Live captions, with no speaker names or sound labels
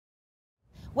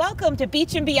Welcome to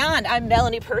Beach and Beyond. I'm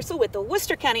Melanie Pursel with the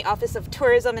Worcester County Office of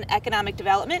Tourism and Economic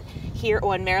Development here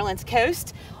on Maryland's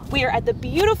coast. We are at the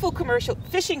beautiful commercial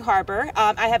fishing harbor.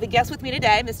 I have a guest with me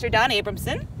today, Mr. Don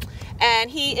Abramson,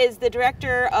 and he is the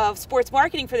Director of Sports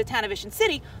Marketing for the town of Ocean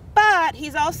City, but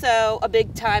he's also a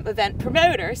big-time event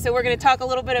promoter. So we're going to talk a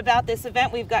little bit about this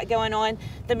event we've got going on,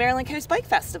 the Maryland Coast Bike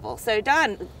Festival. So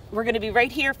Don, we're going to be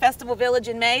right here, Festival Village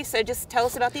in May, so just tell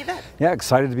us about the event. Yeah,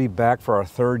 excited to be back for our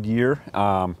third year.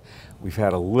 We've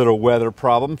had a little weather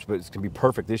problems, but it's going to be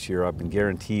perfect this year. I've been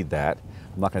guaranteed that.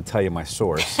 I'm not going to tell you my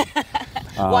source.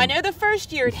 Well, I know the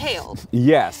first year it hailed.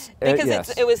 Yes. Because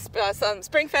yes. it was some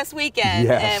Springfest weekend,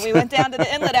 yes. and we went down to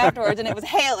the inlet afterwards, and it was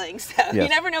hailing. So yes. you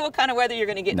never know what kind of weather you're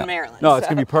going to get in Maryland. No, it's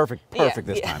going to be perfect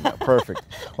this time. No, perfect.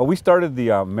 Well, we started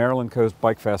the Maryland Coast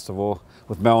Bike Festival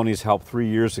with Melanie's help 3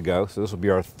 years ago, so this will be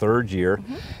our third year.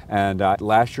 And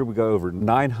last year we got over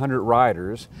 900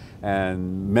 riders,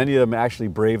 and many of them actually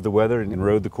braved the weather and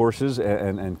rode the courses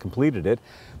and completed it.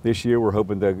 This year we're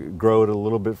hoping to grow it a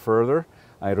little bit further.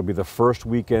 It'll be the first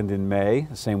weekend in May,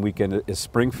 the same weekend as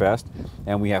Springfest,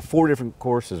 and we have 4 different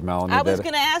courses, Melanie. I was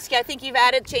going to ask you, I think you've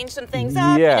changed some things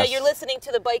up. Yes. You know, you're listening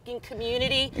to the biking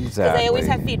community, because Exactly. they always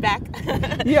have feedback.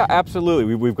 Yeah,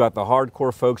 absolutely. We've got the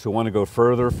hardcore folks who want to go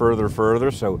further.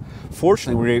 So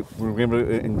fortunately, we're able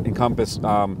to encompass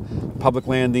Public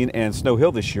Landing and Snow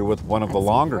Hill this year with one of the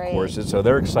longer courses, so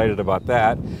they're excited about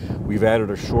that. We've added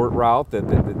a short route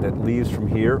that leaves from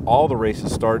here. All the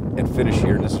races start and finish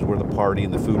here, and this is where the party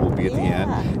and the food will be at the end,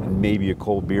 and maybe a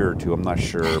cold beer or two. I'm not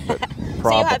sure, but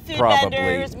So you have food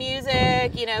vendors,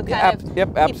 music, you know,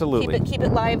 absolutely. Keep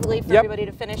it lively for everybody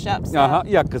to finish up. So.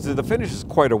 Yeah, because the finish is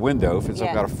quite a window. It's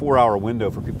got a 4-hour window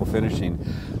for people finishing.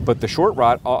 But the short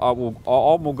route,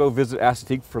 we'll go visit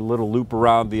Assateague for a little loop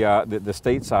around the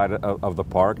state side of the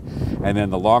park, and then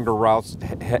the longer routes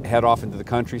head off into the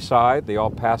countryside. They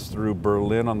all pass through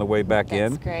Berlin on the way back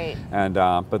in. That's great. And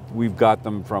but we've got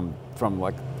them from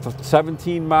like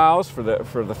 17 miles for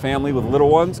the family with little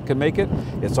ones can make it.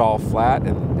 It's all flat,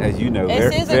 and as you know,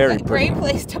 this very is a great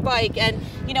place to bike. And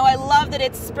you know, I love that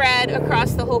it's spread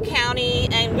across the whole county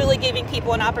and really giving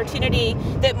people an opportunity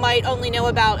that might only know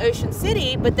about Ocean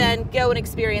City, but then go and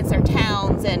experience our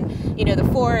towns and, you know, the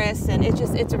forests, and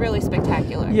it's really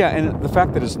spectacular. Yeah, and the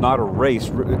fact that it's not a race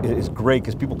is great,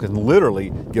 because people can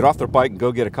literally get off their bike and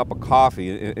go get a cup of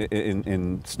coffee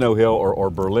in Snow Hill or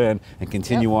Berlin and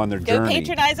continue on their journey. Go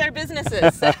patronize our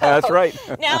businesses. So. That's right.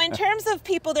 Now, in terms of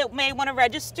people that may want to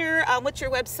register, what's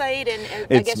your website? And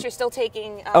I guess you're still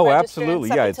taking absolutely.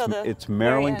 Yeah, it's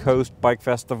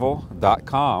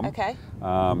MarylandCoastBikeFestival.com. Okay.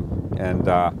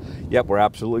 We're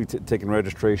absolutely taking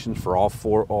registrations for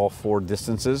all four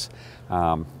distances.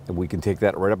 And we can take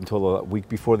that right up until a week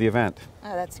before the event.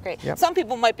 Oh, that's great. Yep. Some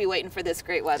people might be waiting for this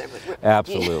great weather. But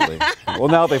absolutely. Well,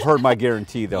 now they've heard my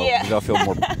guarantee, they'll feel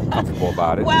more comfortable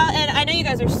about it. Well, and I know you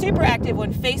guys are super active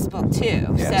on Facebook too.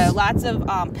 Yes. So lots of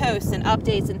posts and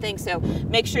updates and things. So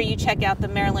make sure you check out the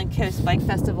Maryland Coast Bike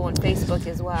Festival on Facebook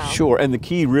as well. Sure, and the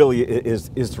key really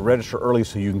is to register early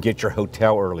so you can get your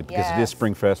hotel early, because it is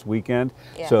Springfest weekend.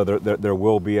 Yeah. So there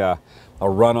will be a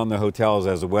run on the hotels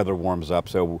as the weather warms up,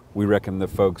 so we recommend the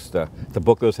folks to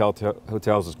book those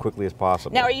hotels as quickly as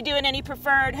possible. Now, are you doing any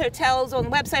preferred hotels on the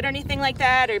website or anything like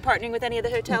that? Are you partnering with any of the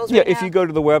hotels right now? If you go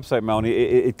to the website, Melanie,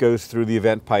 it goes through the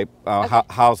Event Pipe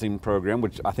housing program,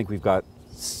 which I think we've got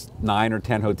 9 or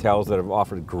 10 hotels that have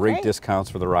offered great discounts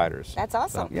for the riders. That's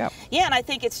awesome. So, yeah, and I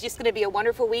think it's just going to be a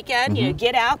wonderful weekend. You know,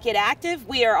 get out, get active.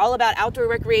 We are all about outdoor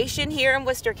recreation here in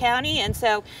Worcester County, and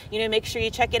so, you know, make sure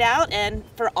you check it out. And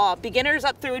for all beginners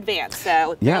up through advanced,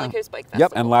 so Maryland Coast Bike Festival.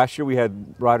 Yep, and last year we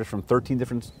had riders from 13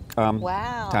 different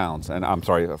towns, and I'm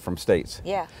sorry, from states.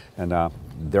 Yeah. And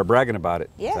they're bragging about it.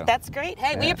 Yeah, so. That's great.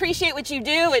 Hey, we appreciate what you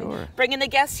do and bringing the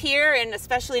guests here, and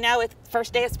especially now with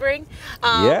first day of spring.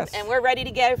 Yes. And we're ready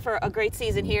to go for a great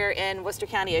season here in Worcester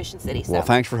County, Ocean City. So. Well,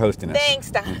 thanks for hosting us.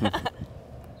 Thanks, Don.